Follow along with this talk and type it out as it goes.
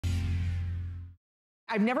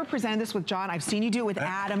I've never presented this with John. I've seen you do it with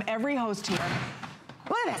Adam, every host here.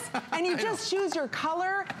 Look at this. And you just choose your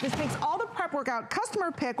color. This takes all the prep work out.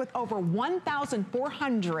 Customer pick with over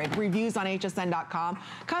 1,400 reviews on hsn.com.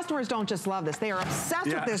 Customers don't just love this. They are obsessed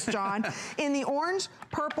with this, John. In the orange,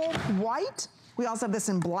 purple, white. We also have this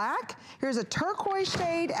in black. Here's a turquoise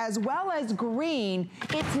shade as well as green.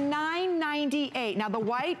 It's $9.98. Now the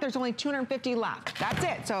white, there's only 250 left. That's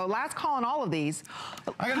it. So last call on all of these.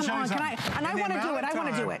 I gotta show you something. I want to do it. I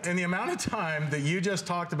want to do it. In the amount of time that you just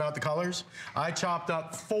talked about the colors, I chopped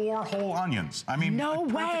up 4 whole onions. I mean, no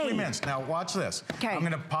way. Perfectly minced. Now watch this. Okay. I'm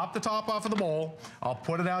gonna pop the top off of the bowl. I'll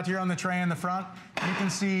put it out here on the tray in the front. You can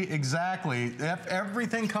see exactly,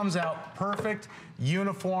 everything comes out perfect,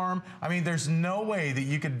 uniform. I mean, there's no way that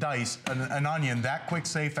you could dice an onion that quick,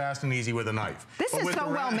 safe, fast, and easy with a knife. This is so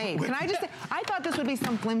well made. Can I just say, I thought this would be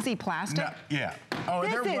some flimsy plastic. No, yeah. Oh,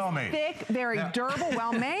 they're well made. This is thick, very durable,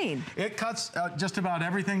 well made. It cuts just about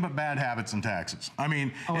everything but bad habits and taxes. I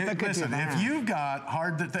mean, listen, if you've got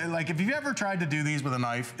like if you've ever tried to do these with a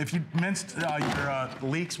knife, if you minced your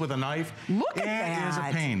leeks with a knife, it is a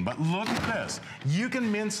pain. But look at this. You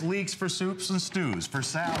can mince leeks for soups and stews, for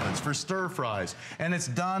salads, for stir fries, and it's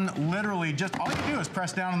done literally just, all you do is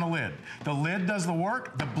press down on the lid. The lid does the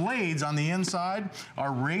work. The blades on the inside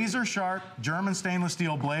are razor sharp German stainless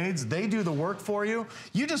steel blades. They do the work for you.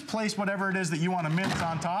 You just place whatever it is that you want to mince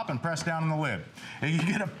on top and press down on the lid. And you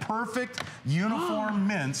get a perfect uniform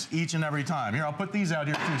mince each and every time. Here, I'll put these out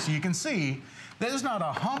here too so you can see there's not a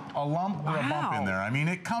hump, a lump, or a bump in there. I mean,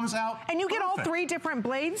 it comes out And you get all 3 different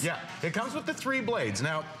blades? Yeah, it comes with the 3 blades.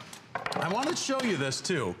 Now, I want to show you this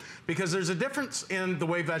too, because there's a difference in the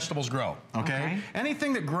way vegetables grow, okay?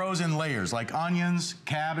 Anything that grows in layers, like onions,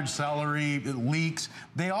 cabbage, celery, leeks,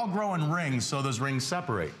 they all grow in rings, so those rings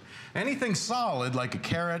separate. Anything solid, like a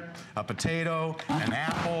carrot, a potato, an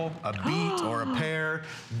apple, a beet, or a pear,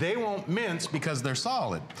 they won't mince because they're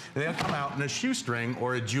solid. They'll come out in a shoestring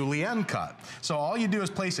or a julienne cut. So all you do is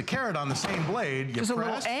place a carrot on the same blade, you Just press,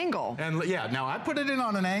 a little angle. And yeah, now I put it in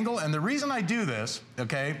on an angle, and the reason I do this,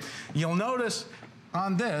 okay, you'll notice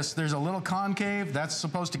on this, there's a little concave. That's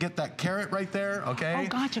supposed to get that carrot right there, okay? Oh,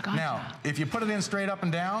 gotcha. Now, if you put it in straight up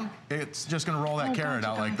and down, it's just gonna roll that carrot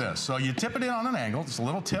out like this. So you tip it in on an angle. It's a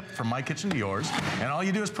little tip from my kitchen to yours. And all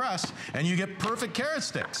you do is press, and you get perfect carrot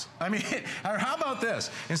sticks. I mean, or how about this?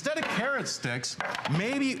 Instead of carrot sticks,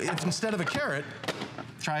 maybe if instead of a carrot,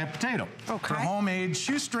 try a potato. For homemade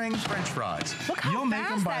shoestring French fries. Look how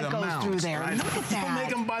fast that goes through there. Right? Look at that. You'll make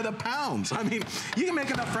them by the pounds. I mean, you can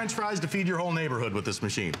make enough French fries to feed your whole neighborhood with this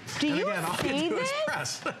machine. Do you see this?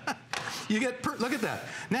 Press. You get, look at that.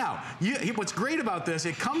 Now, what's great about this,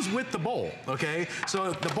 it comes with the bowl, okay?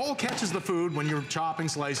 So the bowl catches the food when you're chopping,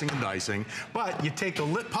 slicing, and dicing, but you take the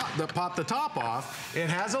lid, pop the top off. It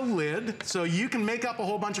has a lid, so you can make up a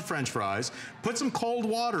whole bunch of French fries. Put some cold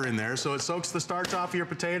water in there so it soaks the starch off of your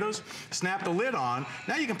potatoes. Snap the lid on.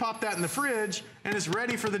 Now you can pop that in the fridge, and it's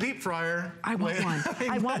ready for the deep fryer. I want one.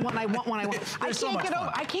 I want one. I want one. I want one.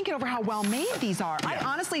 I can't get over how well made these are. I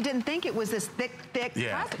honestly didn't think it was this thick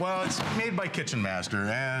plastic. Well, it's made by Kitchen Master,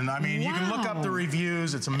 and I mean, you can look up the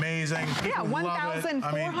reviews. It's amazing. Yeah,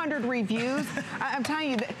 1,400 reviews. I'm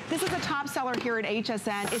telling you, this is a top seller here at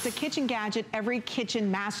HSN. It's a kitchen gadget every kitchen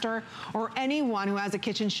master or anyone who has a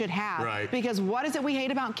kitchen should have. Right. Because what is it we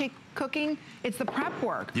hate about cooking? It's the prep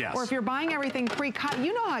work. Yes. Or if you're buying everything pre-cut,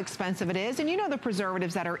 you know how expensive it is, and you know the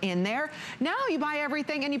preservatives that are in there. Now you buy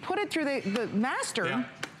everything and you put it through the master. Yeah.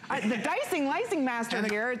 The dicing master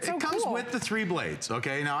here, it's so cool. It comes with the 3 blades,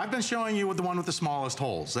 okay? Now, I've been showing you with the one with the smallest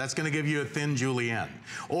holes. That's gonna give you a thin julienne,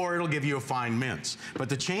 or it'll give you a fine mince. But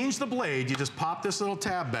to change the blade, you just pop this little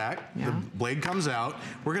tab back, the blade comes out.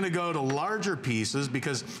 We're gonna go to larger pieces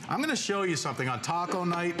because I'm gonna show you something on taco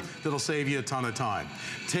night that'll save you a ton of time.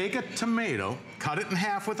 Take a tomato, cut it in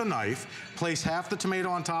half with a knife, place half the tomato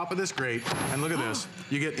on top of this grate, and look at this.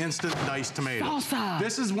 You get instant diced tomatoes. Salsa.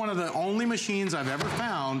 This is one of the only machines I've ever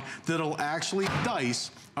found that'll actually dice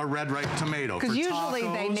a red ripe tomato. Because usually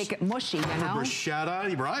they make it mushy, you know? For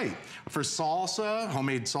bruschetta, right. For salsa,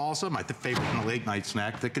 homemade salsa, my favorite late night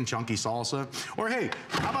snack, thick and chunky salsa. Or hey,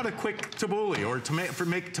 how about a quick tabbouleh, or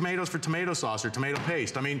make tomatoes for tomato sauce or tomato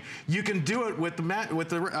paste. I mean, you can do it with the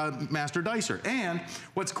master dicer. And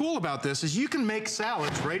what's cool about this is you can make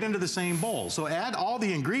salads right into the same bowl. So add all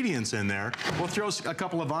the ingredients in there. We'll throw a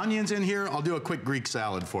couple of onions in here. I'll do a quick Greek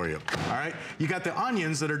salad for you. All right? You got the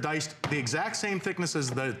onions that are diced the exact same thickness as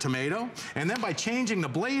the tomato. And then by changing the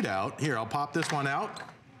blade out, here, I'll pop this one out.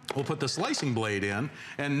 we'll put the slicing blade in,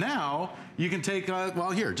 and now you can take,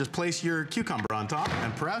 well, here, just place your cucumber on top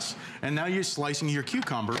and press, and now you're slicing your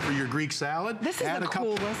cucumber for your Greek salad. This is the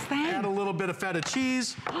coolest thing. Add a little bit of feta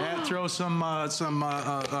cheese, throw some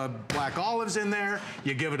black olives in there,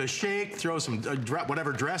 you give it a shake, throw some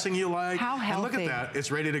whatever dressing you like. How healthy. And look at that,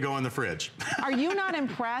 it's ready to go in the fridge. Are you not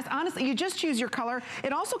impressed? Honestly, you just choose your color.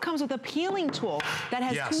 It also comes with a peeling tool that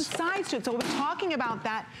has two sides to it, so we'll be talking about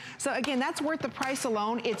that. So again, that's worth the price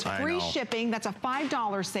alone. It's free shipping. That's a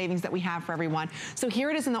 $5 savings that we have for everyone. So here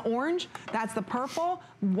it is in the orange. That's the purple.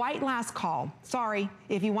 White last call. Sorry,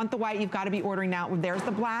 if you want the white, you've got to be ordering now. There's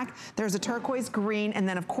the black, there's a turquoise green, and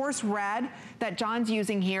then of course red that John's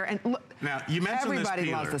using here. And look, now you mentioned everybody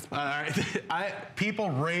this peeler. loves this peeler.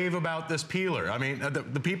 People rave about this peeler. I mean,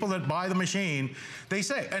 the people that buy the machine, they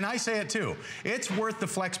say, and I say it too, it's worth the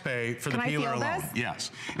flex pay for the peeler alone.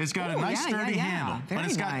 Yes, it's got a nice sturdy handle, but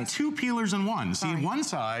it's got two peelers in one. See, one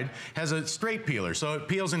side has a straight peeler, so it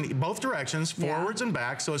peels in both directions, forwards and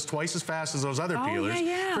back, so it's twice as fast as those other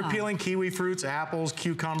peelers. For peeling kiwi fruits, apples,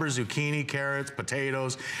 cucumbers, zucchini, carrots,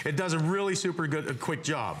 potatoes. It does a really super good, quick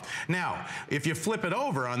job. Now, if you flip it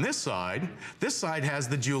over on this side has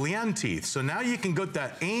the julienne teeth. So now you can get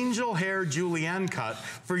that angel hair julienne cut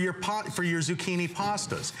for your zucchini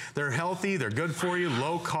pastas. They're healthy, they're good for you,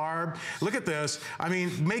 low carb. Look at this. I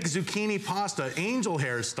mean, make zucchini pasta angel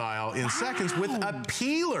hair style in seconds with a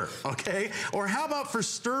peeler, okay? Or how about for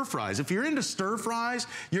stir fries? If you're into stir fries,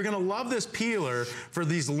 you're gonna love this peeler for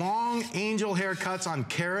these long angel hair cuts on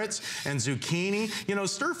carrots and zucchini. You know,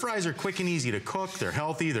 stir fries are quick and easy to cook, they're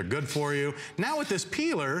healthy, they're good for you. Now with this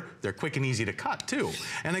peeler, they're quick and easy to cut too.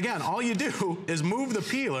 And again, all you do is move the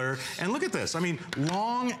peeler, and look at this. I mean,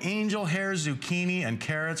 long angel hair zucchini and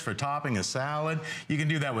carrots for topping a salad. You can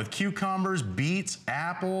do that with cucumbers, beets,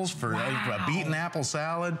 apples for a beet and apple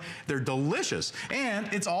salad. They're delicious.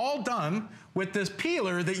 And it's all done with this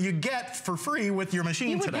peeler that you get for free with your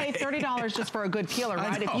machine today. You would pay $30 just for a good peeler,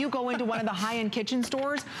 right? If you go into one of the high-end kitchen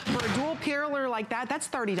stores, for a dual peeler like that, that's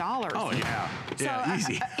 $30. Oh, yeah. Yeah,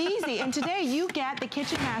 easy. Easy. And today you get the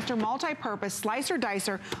Kitchen Master Multi-Purpose Slicer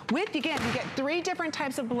Dicer with, again, you get 3 different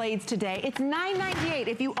types of blades today. It's $9.98.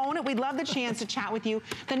 If you own it, we'd love the chance to chat with you.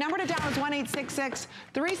 The number to dial is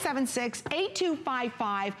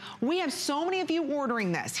 1-866-376-8255. We have so many of you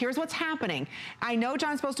ordering this. Here's what's happening. I know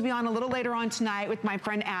John's supposed to be on a little later on tonight with my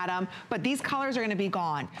friend Adam, but these colors are going to be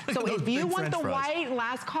gone. So if you want the white,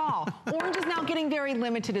 last call. Orange is now getting very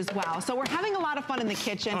limited as well. So we're having a lot of fun in the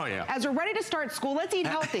kitchen. As we're ready to start school, let's eat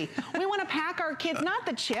healthy. We want to pack our kids, not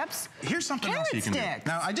the chips. Here's something else you can do.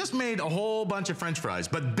 Now, I just made a whole bunch of French fries,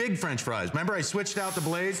 but big French fries. Remember I switched out the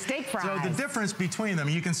blades? Steak fries. So the difference between them,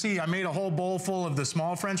 you can see I made a whole bowl full of the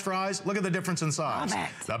small French fries. Look at the difference in size.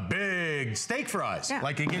 The big steak fries,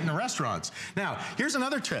 like you get in the restaurants. Now, here's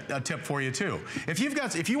another tip for you too. If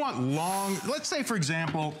you want long, let's say for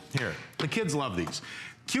example, here, the kids love these.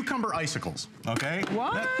 Cucumber icicles, okay?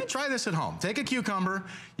 What? Try this at home. Take a cucumber,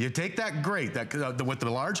 you take that grate with the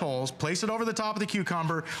large holes, place it over the top of the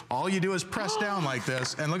cucumber. All you do is press down like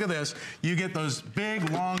this, and look at this. You get those big,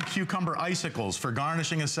 long cucumber icicles for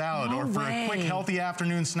garnishing a salad or for a quick, healthy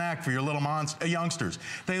afternoon snack for your little youngsters.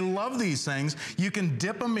 They love these things. You can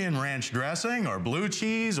dip them in ranch dressing or blue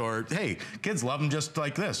cheese, or hey, kids love them just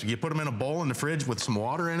like this. You put them in a bowl in the fridge with some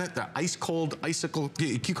water in it. They're ice cold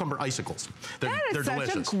cucumber icicles. They're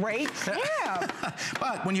delicious. Great tip.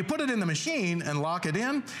 But when you put it in the machine and lock it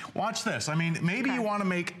in, watch this. I mean, maybe you want to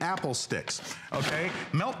make apple sticks, okay?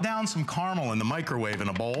 Melt down some caramel in the microwave in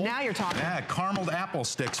a bowl. Now you're talking. Yeah, carameled apple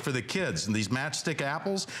sticks for the kids. And these matchstick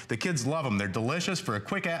apples, the kids love them. They're delicious for a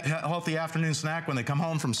quick, healthy afternoon snack when they come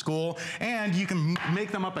home from school. And you can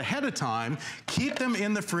make them up ahead of time, keep them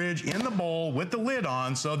in the fridge, in the bowl with the lid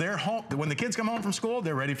on, so they're home. When the kids come home from school,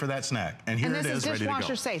 they're ready for that snack. And here it is, ready to go.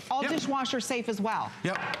 Dishwasher safe. All dishwasher safe as well.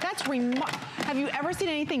 That's remarkable. Have you ever seen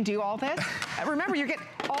anything do all this? Remember, you get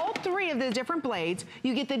all 3 of the different blades.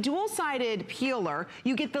 You get the dual-sided peeler.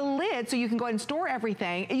 You get the lid so you can go ahead and store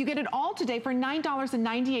everything. You get it all today for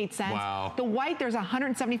 $9.98. Wow. The white, there's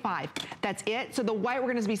 175. That's it. So the white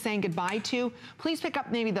we're going to be saying goodbye to. Please pick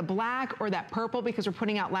up maybe the black or that purple because we're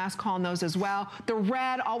putting out last call on those as well. The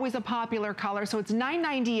red, always a popular color. So it's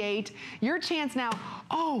 $9.98. Your chance now.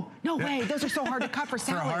 Oh, no way. Those are so hard to cut for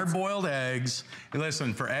salads. For hard-boiled eggs.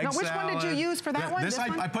 Listen, for egg salad. Now, which one did you use for that one?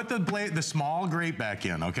 I put the small grate back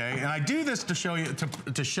in, okay? okay? And I do this to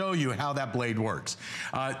show you how that blade works.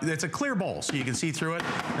 It's a clear bowl, so you can see through it,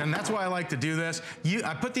 and that's why I like to do this.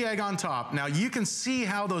 I put the egg on top. Now you can see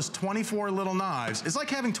how those 24 little knives, it's like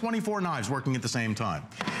having 24 knives working at the same time.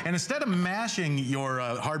 And instead of mashing your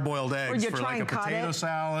hard-boiled eggs for like a potato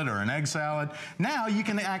salad or an egg salad, now you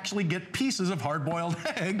can actually get pieces of hard-boiled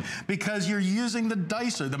egg because you're using the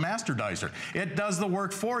dicer, the master dicer. It does the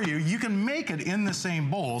work for you. You can make it in the same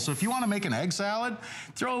bowl. So if you want to make an egg salad,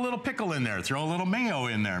 throw a little pickle in there, throw a little mayo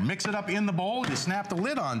in there, mix it up in the bowl, you snap the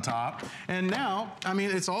lid on top, and now, I mean,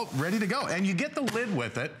 it's all ready to go. And you get the lid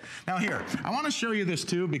with it. Now here, I want to show you this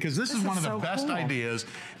too, because this is one of the best ideas.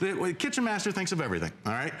 The Kitchen Master thinks of everything,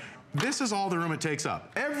 all right? This is all the room it takes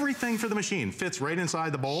up. Everything for the machine fits right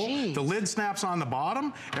inside the bowl. Jeez. The lid snaps on the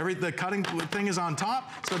bottom. The cutting thing is on top.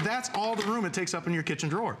 So that's all the room it takes up in your kitchen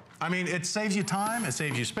drawer. I mean, it saves you time, it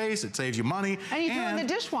saves you space, it saves you money. And you throw it in the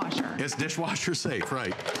dishwasher. It's dishwasher safe,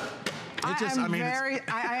 right.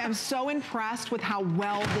 I am so impressed with how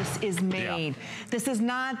well this is made. Yeah. This is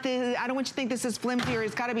not, I don't want you to think this is flimsy or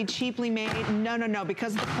it's got to be cheaply made. No, no, no,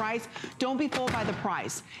 because of the price. Don't be fooled by the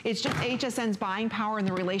price. It's just HSN's buying power and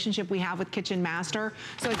the relationship we have with Kitchen Master.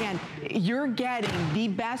 So again, you're getting the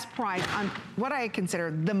best price on what I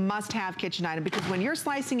consider the must-have kitchen item, because when you're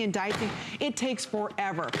slicing and dicing, it takes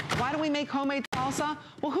forever. Why do we make homemade salsa?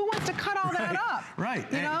 Well, who wants to cut all that up? Right.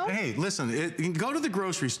 You know? Hey, listen, go to the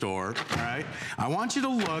grocery store. All right, I want you to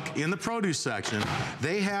look in the produce section.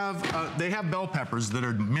 They have bell peppers that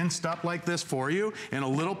are minced up like this for you in a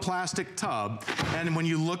little plastic tub. And when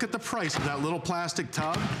you look at the price of that little plastic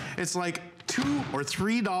tub, it's like $2 or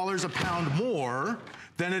 $3 a pound more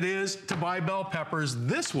than it is to buy bell peppers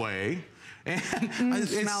this way. And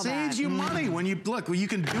it saves you money when you look. Well, you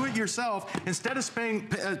can do it yourself instead of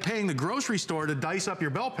paying the grocery store to dice up your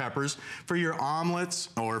bell peppers for your omelets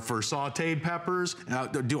or for sautéed peppers.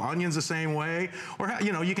 Do onions the same way, or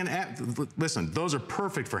you know, you can add. Listen, those are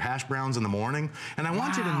perfect for hash browns in the morning. And I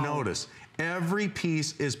want you to notice. Every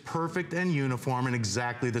piece is perfect and uniform and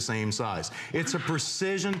exactly the same size. It's a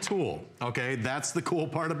precision tool, okay? That's the cool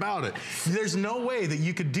part about it. There's no way that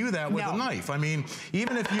you could do that with a knife. I mean,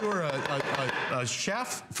 even if you were a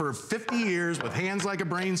chef for 50 years with hands like a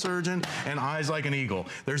brain surgeon and eyes like an eagle,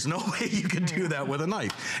 there's no way you could do that with a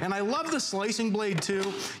knife. And I love the slicing blade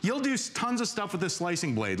too. You'll do tons of stuff with this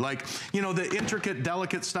slicing blade, like, you know, the intricate,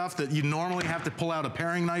 delicate stuff that you normally have to pull out a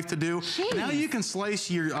paring knife to do. Jeez. Now you can slice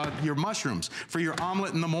your mushrooms for your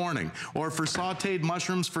omelet in the morning, or for sauteed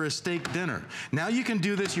mushrooms for a steak dinner. Now you can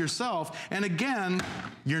do this yourself, and again,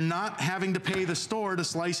 you're not having to pay the store to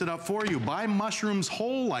slice it up for you. Buy mushrooms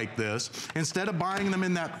whole like this, instead of buying them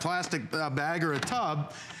in that plastic bag or a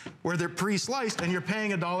tub where they're pre-sliced and you're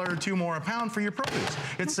paying $1 or $2 more a pound for your produce.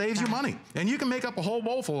 It saves you money. And you can make up a whole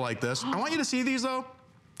bowl full like this. I want you to see these though.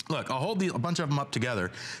 Look, I'll hold a bunch of them up together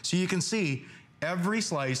so you can see every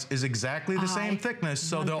slice is exactly the same thickness,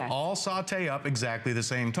 so they'll all saute up exactly the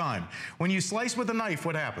same time. When you slice with a knife,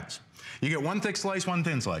 what happens? You get one thick slice, one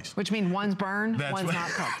thin slice. Which means one's burned, one's not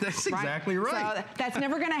cooked. That's exactly right. So that's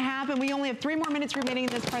never gonna happen. We only have 3 more minutes remaining in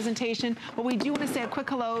this presentation, but we do wanna say a quick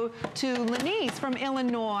hello to Lenise from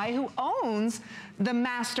Illinois, who owns the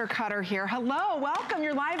Master Cutter here. Hello, welcome,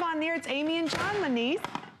 you're live on the air. It's Amy and John, Lenise.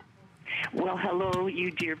 Well, hello,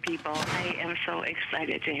 you dear people. I am so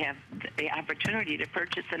excited to have the opportunity to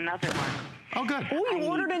purchase another one. Oh, good. Oh, you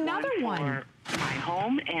ordered another one. For my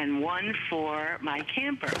home and one for my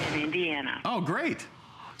camper in Indiana. Oh, great.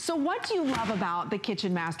 So what do you love about the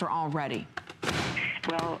Kitchen Master already?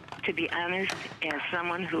 Well, to be honest, as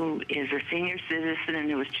someone who is a senior citizen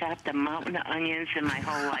and who has chopped a mountain of onions in my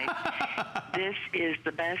whole life, this is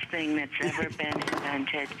the best thing that's ever been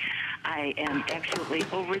invented. I am absolutely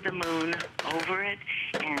over the moon over it,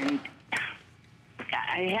 and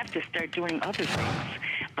I have to start doing other things.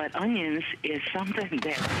 But onions is something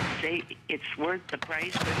that it's worth the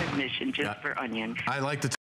price of admission just for onions. I like to